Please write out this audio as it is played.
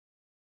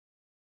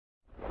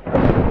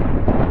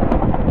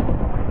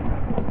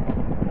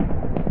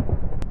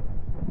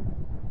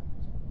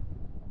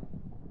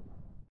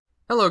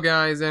Hello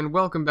guys, and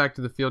welcome back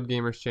to the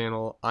FieldGamers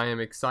channel. I am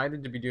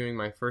excited to be doing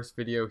my first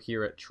video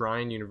here at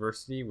Trine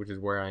University, which is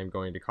where I am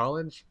going to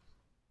college.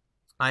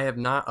 I have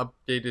not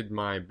updated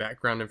my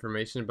background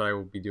information, but I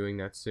will be doing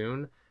that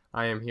soon.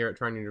 I am here at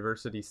Trine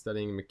University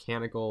studying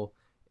mechanical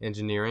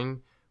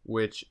engineering,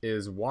 which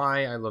is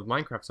why I love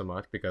Minecraft so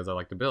much, because I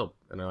like to build,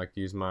 and I like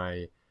to use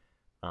my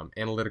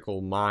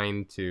analytical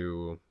mind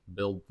to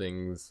build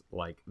things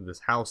like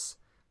this house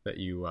that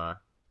you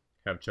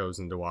have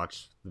chosen to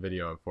watch the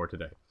video of for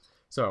today.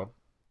 So,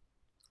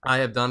 I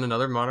have done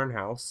another modern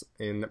house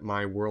in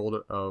my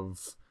world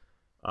of,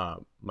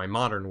 my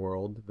modern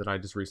world that I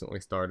just recently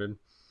started.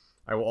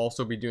 I will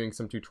also be doing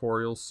some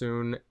tutorials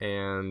soon,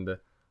 and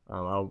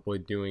I'll be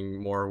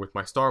doing more with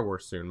my Star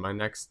Wars soon. My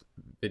next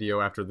video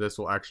after this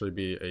will actually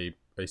be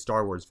a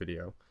Star Wars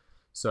video.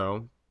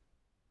 So,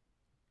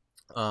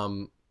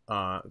 so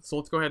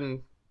let's go ahead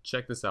and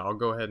check this out. I'll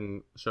go ahead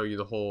and show you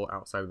the whole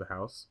outside of the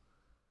house.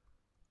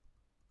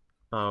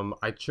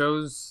 I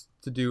chose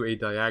to do a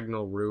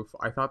diagonal roof.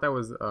 I thought that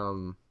was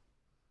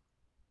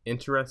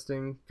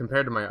interesting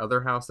compared to my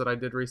other house that I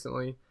did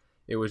recently.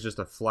 It was just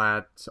a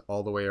flat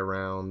all the way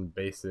around,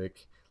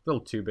 basic, a little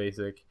too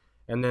basic.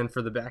 And then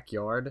for the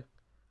backyard,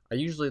 I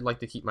usually like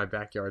to keep my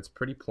backyards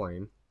pretty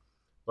plain,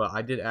 but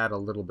I did add a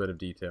little bit of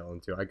detail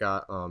into it. I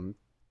got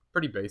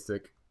pretty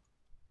basic.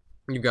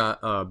 You got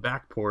a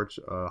back porch,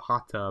 a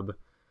hot tub,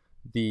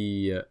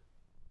 the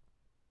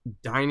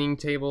dining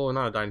table,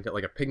 not a dining table,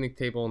 like a picnic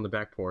table on the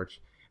back porch.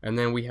 And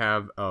then we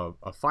have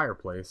a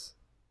fireplace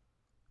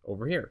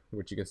over here,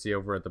 which you can see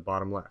over at the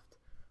bottom left.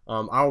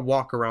 I'll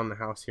walk around the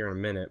house here in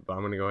a minute, but I'm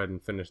going to go ahead and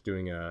finish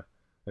doing an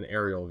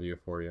aerial view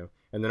for you.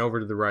 And then over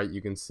to the right,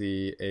 you can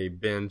see a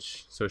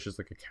bench, so it's just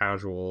like a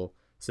casual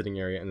sitting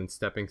area, and then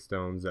stepping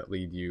stones that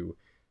lead you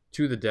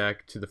to the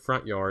deck, to the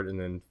front yard, and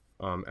then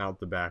out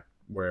the back,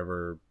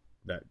 wherever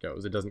that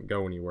goes. It doesn't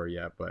go anywhere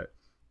yet, but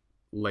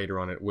later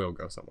on it will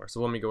go somewhere. So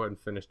let me go ahead and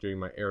finish doing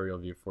my aerial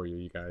view for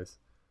you guys.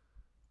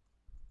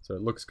 So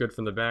it looks good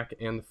from the back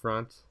and the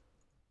front.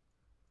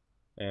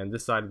 And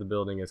this side of the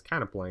building is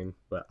kind of plain,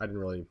 but I didn't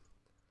really...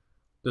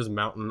 There's a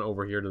mountain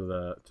over here to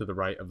the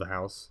right of the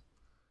house.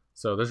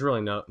 So there's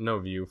really no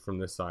view from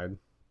this side.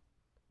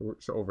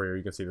 So over here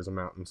you can see there's a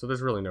mountain. So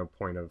there's really no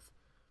point of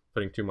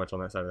putting too much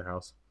on that side of the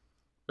house.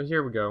 But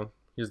here we go.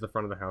 Here's the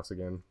front of the house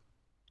again.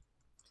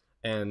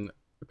 And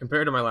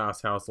compared to my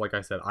last house, like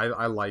I said,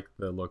 I like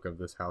the look of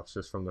this house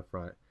just from the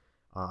front.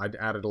 I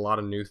added a lot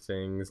of new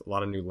things, a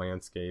lot of new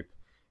landscape,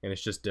 and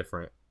it's just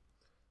different.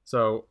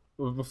 So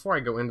before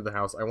I go into the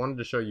house, I wanted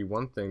to show you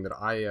one thing that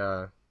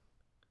I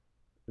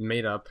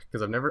made up,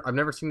 because I've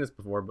never seen this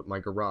before, but my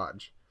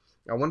garage.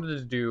 I wanted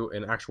to do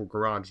an actual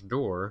garage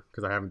door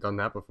because I haven't done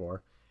that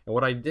before. And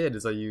what I did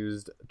is I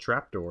used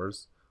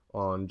trapdoors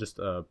on just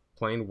a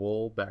plain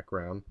wool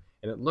background,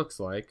 and it looks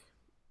like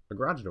a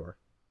garage door.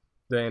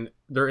 Then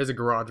there is a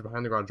garage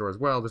behind the garage door as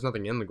well. There's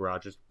nothing in the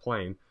garage, it's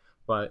plain,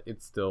 but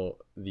it's still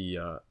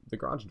the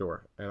garage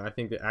door. And I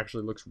think it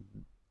actually looks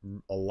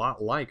a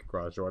lot like a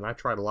garage door. And I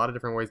tried a lot of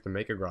different ways to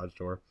make a garage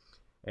door,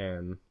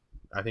 and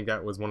I think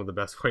that was one of the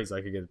best ways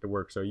I could get it to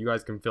work. So you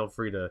guys can feel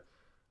free to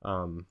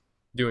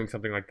doing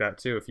something like that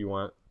too if you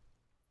want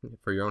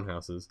for your own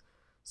houses.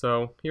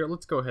 So here,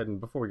 let's go ahead and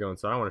before we go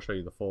inside, I want to show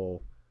you the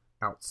full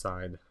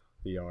outside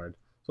the yard.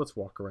 So let's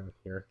walk around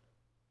here.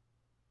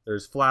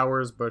 There's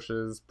flowers,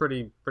 bushes,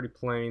 pretty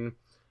plain.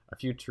 A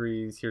few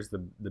trees. Here's the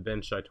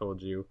bench I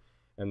told you,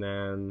 and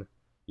then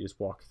you just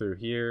walk through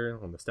here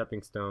on the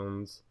stepping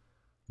stones.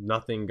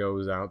 Nothing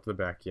goes out to the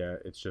back yet.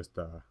 It's just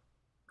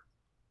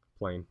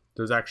plain.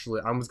 There's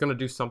actually, I was gonna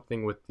do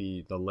something with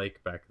the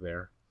lake back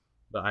there,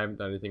 but I haven't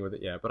done anything with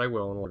it yet. But I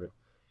will in a little bit.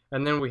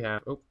 And then we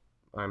have, oh,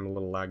 I'm a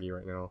little laggy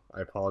right now.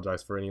 I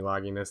apologize for any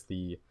lagginess.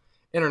 The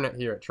internet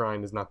here at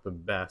Trine is not the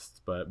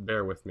best, but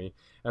bear with me.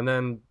 And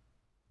then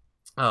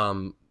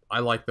I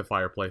like the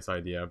fireplace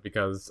idea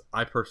because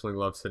I personally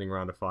love sitting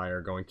around a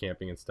fire, going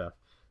camping and stuff.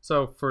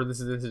 So for this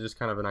is just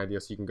kind of an idea,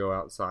 so you can go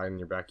outside in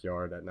your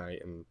backyard at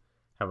night and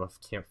have a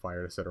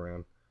campfire to sit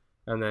around.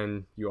 And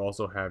then you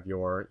also have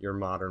your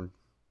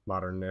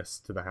modernness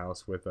to the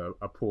house with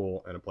a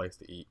pool and a place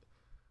to eat,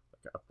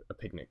 like a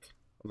picnic.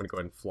 I'm gonna go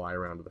ahead and fly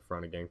around to the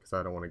front again because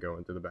I don't want to go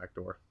in through the back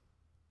door.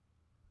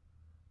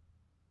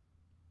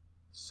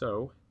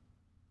 So,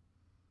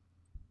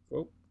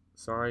 oh,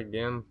 sorry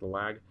again, the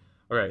lag.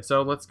 Okay,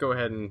 so let's go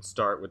ahead and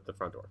start with the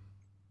front door.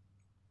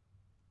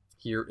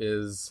 Here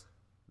is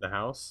the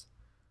house.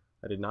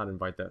 I did not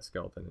invite that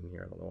skeleton in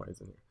here. I don't know why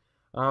he's in here.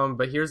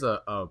 But here's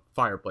a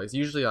fireplace.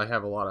 Usually I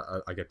have a lot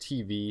of, like a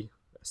TV,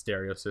 a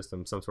stereo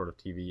system, some sort of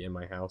TV in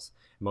my house,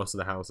 most of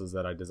the houses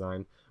that I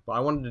design. But I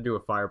wanted to do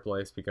a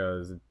fireplace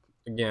because,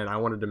 again, I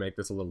wanted to make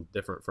this a little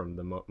different from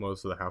the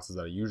most of the houses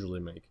that I usually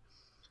make.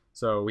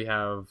 So we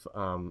have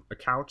a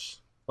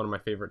couch, one of my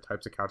favorite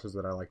types of couches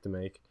that I like to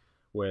make,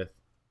 with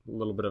a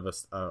little bit of a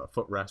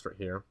footrest right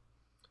here,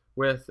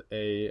 with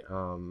a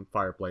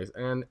fireplace.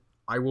 And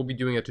I will be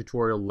doing a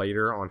tutorial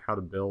later on how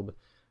to build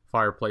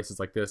fireplaces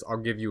like this. I'll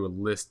give you a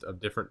list of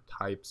different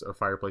types of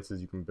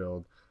fireplaces you can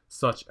build,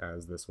 such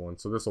as this one.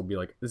 So this will be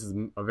like, this is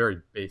a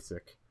very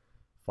basic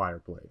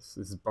fireplace.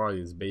 This is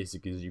probably as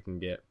basic as you can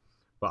get,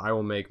 but I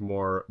will make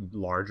more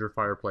larger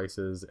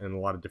fireplaces and a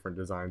lot of different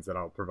designs that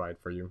I'll provide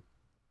for you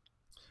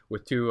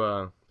with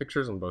two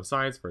pictures on both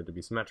sides for it to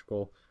be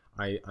symmetrical.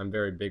 I'm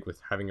very big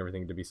with having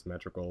everything to be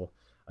symmetrical.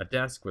 A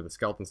desk with a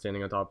skeleton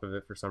standing on top of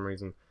it for some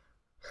reason,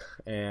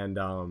 and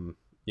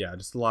yeah,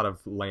 just a lot of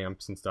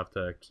lamps and stuff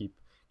to keep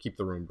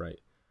the room bright.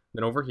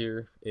 Then over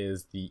here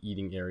is the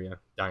eating area,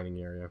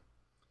 dining area.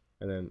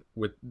 And then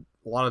with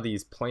a lot of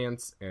these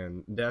plants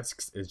and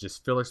desks is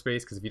just filler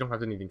space, because if you don't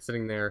have anything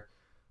sitting there,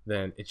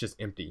 then it's just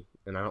empty.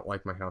 And I don't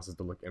like my houses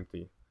to look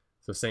empty.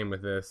 So same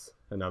with this,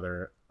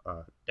 another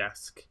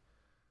desk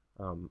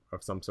of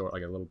some sort,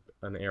 like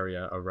an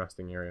area, a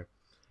resting area.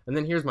 And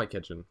then here's my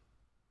kitchen.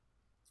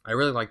 I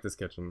really like this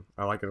kitchen.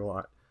 I like it a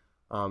lot.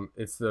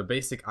 It's the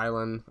basic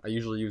island. I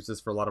usually use this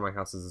for a lot of my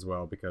houses as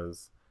well,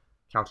 because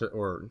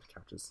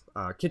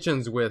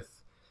kitchens with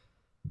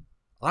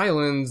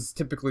islands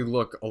typically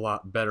look a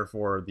lot better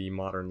for the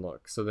modern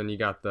look. So then you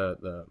got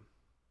the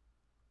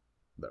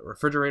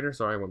refrigerator,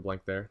 sorry I went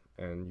blank there,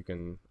 and you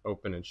can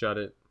open and shut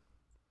it.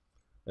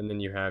 And then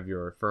you have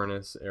your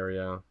furnace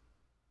area,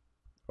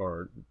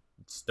 or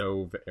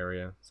stove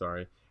area,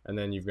 sorry. And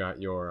then you've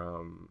got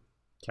your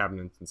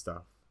cabinets and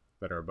stuff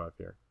that are above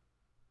here.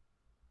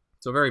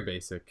 So very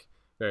basic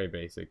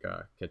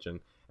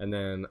kitchen. And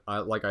then,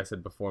 like I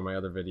said before in my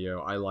other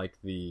video, I like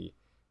the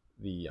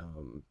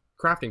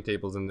crafting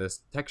tables in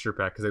this texture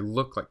pack because they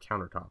look like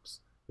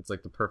countertops. It's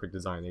like the perfect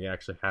design. It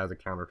actually has a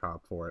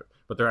countertop for it,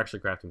 but they're actually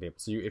crafting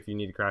tables. So if you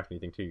need to craft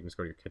anything too, you can just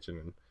go to your kitchen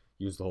and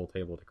use the whole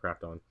table to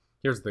craft on.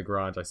 Here's the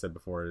garage I said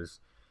before. There's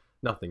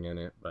nothing in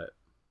it, but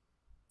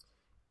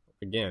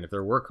again, if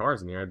there were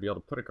cars in here, I'd be able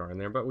to put a car in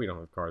there, but we don't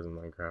have cars in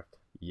Minecraft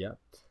yet.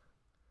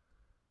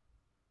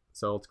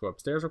 So let's go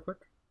upstairs real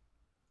quick.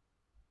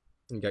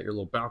 You got your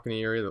little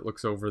balcony area that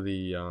looks over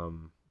the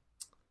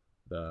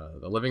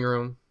living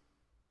room.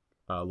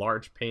 A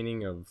large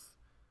painting of,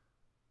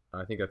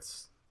 I think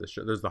that's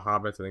there's the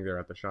hobbits. I think they're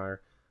at the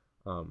Shire,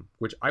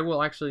 which I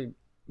will actually,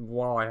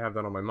 while I have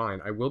that on my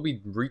mind, I will be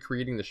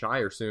recreating the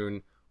Shire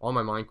soon on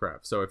my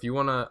Minecraft. So if you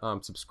want to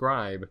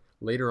subscribe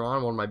later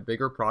on, one of my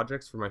bigger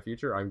projects for my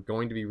future, I'm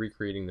going to be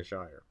recreating the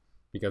Shire,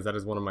 because that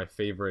is one of my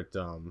favorite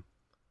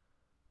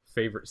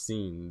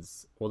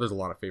scenes. Well, there's a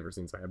lot of favorite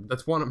scenes I have, but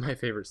that's one of my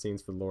favorite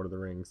scenes for Lord of the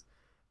Rings.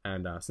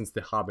 And since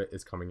The Hobbit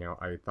is coming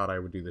out, I thought I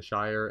would do the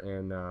Shire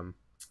and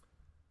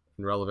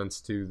in relevance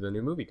to the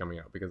new movie coming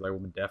out, because I will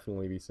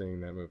definitely be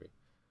seeing that movie.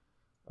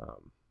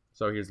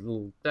 So here's a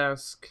little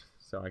desk,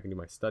 so I can do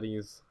my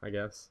studies, I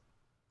guess.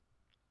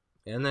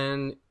 And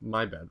then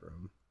my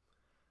bedroom.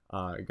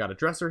 Got a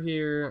dresser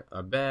here,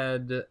 a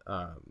bed,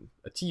 a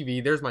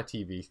TV. There's my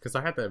TV, because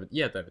you have to have a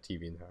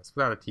TV in the house.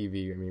 Without a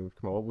TV, I mean,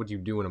 come on, what would you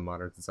do in a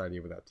modern society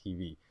without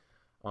TV?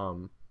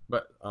 So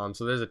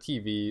there's a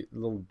TV,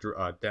 little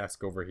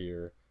desk over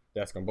here,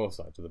 desk on both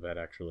sides of the bed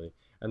actually.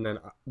 And then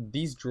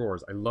these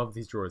drawers, I love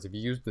these drawers. If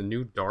you use the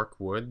new dark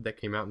wood that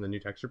came out in the new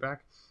texture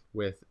pack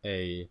or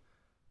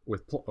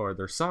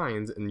their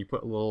signs, and you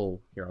put a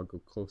little, here I'll go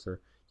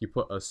closer, you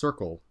put a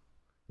circle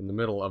in the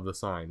middle of the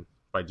sign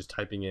by just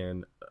typing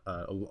in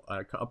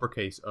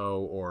uppercase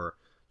O, or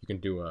you can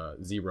do a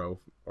 0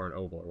 or an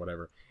oval or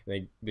whatever.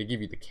 And they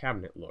give you the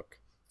cabinet look.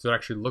 So it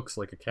actually looks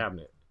like a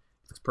cabinet.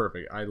 It's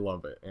perfect. I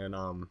love it. And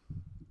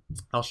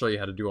I'll show you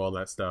how to do all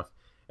that stuff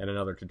in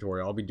another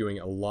tutorial. I'll be doing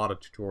a lot of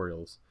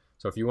tutorials.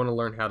 So if you want to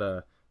learn how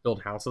to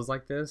build houses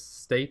like this,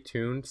 stay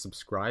tuned,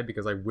 subscribe,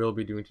 because I will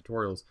be doing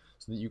tutorials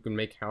so that you can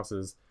make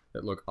houses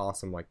that look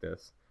awesome like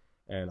this.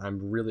 And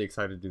I'm really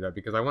excited to do that,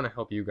 because I want to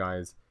help you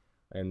guys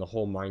and the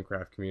whole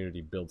Minecraft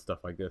community build stuff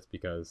like this,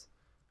 because,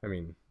 I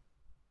mean,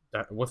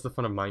 what's the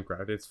fun of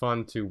Minecraft? It's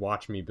fun to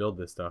watch me build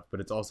this stuff, but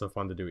it's also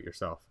fun to do it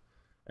yourself.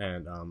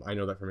 And I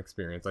know that from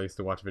experience. I used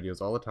to watch videos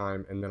all the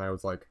time, and then I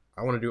was like,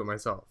 I want to do it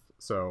myself.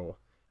 So,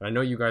 and I know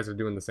you guys are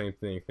doing the same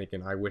thing,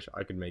 thinking, I wish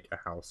I could make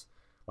a house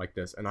like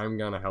this, and I'm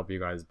gonna help you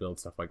guys build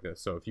stuff like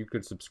this. So if you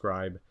could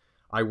subscribe,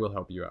 I will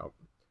help you out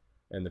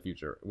in the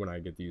future when I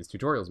get these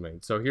tutorials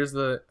made. So here's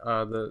the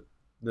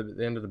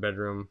end of the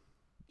bedroom.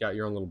 Got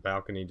your own little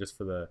balcony just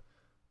for the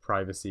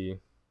privacy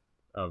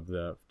of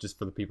just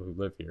for the people who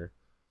live here.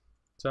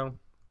 So,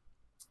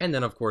 and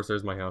then of course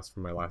there's my house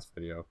from my last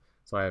video.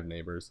 So I have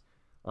neighbors.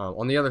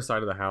 On the other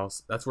side of the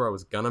house, that's where I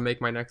was gonna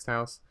make my next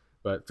house,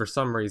 but for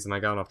some reason I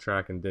got off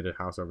track and did a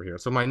house over here.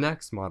 So my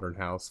next modern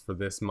house for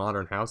this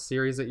modern house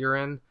series that you're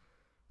in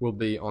will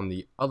be on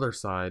the other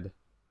side,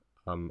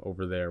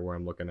 over there where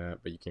I'm looking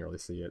at, but you can't really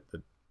see it.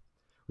 The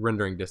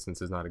rendering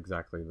distance is not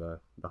exactly the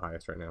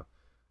highest right now,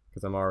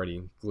 because I'm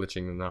already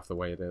glitching enough the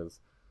way it is.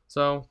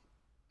 So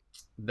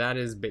that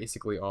is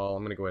basically all.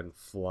 I'm gonna go ahead and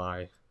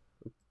fly.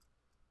 Oops.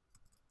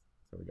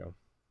 There we go,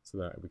 so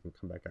that we can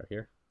come back out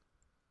here.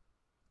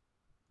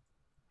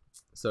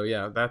 So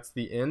yeah, that's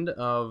the end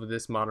of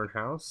this modern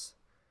house.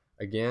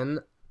 Again,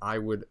 I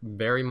would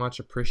very much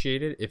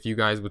appreciate it if you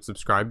guys would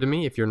subscribe to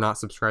me, if you're not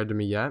subscribed to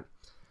me yet.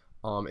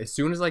 As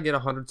soon as I get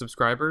 100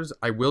 subscribers,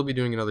 I will be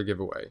doing another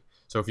giveaway.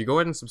 So if you go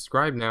ahead and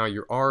subscribe now,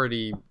 you're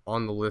already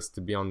on the list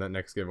to be on that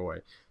next giveaway.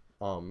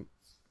 And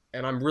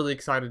I'm really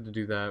excited to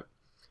do that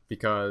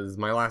because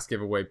my last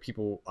giveaway,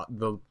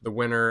 the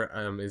winner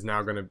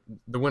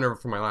the winner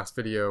for my last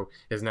video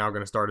is now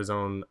gonna start his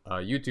own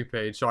YouTube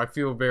page. So I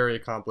feel very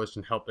accomplished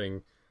in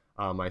helping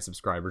my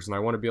subscribers, and I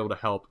want to be able to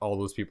help all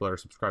those people that are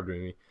subscribed to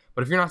me.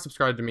 But if you're not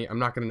subscribed to me, I'm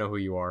not gonna know who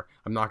you are.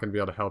 I'm not gonna be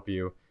able to help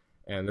you,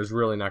 and there's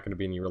really not gonna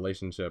be any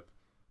relationship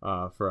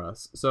for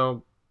us.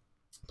 So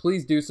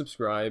please do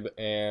subscribe,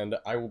 and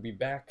I will be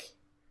back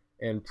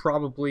in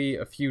probably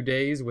a few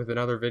days with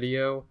another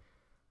video.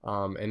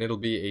 And it'll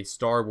be a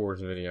Star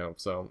Wars video.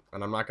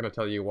 And I'm not going to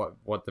tell you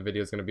what the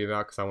video is going to be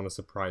about because I want to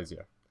surprise you.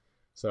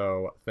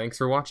 So thanks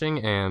for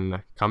watching,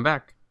 and come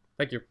back.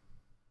 Thank you.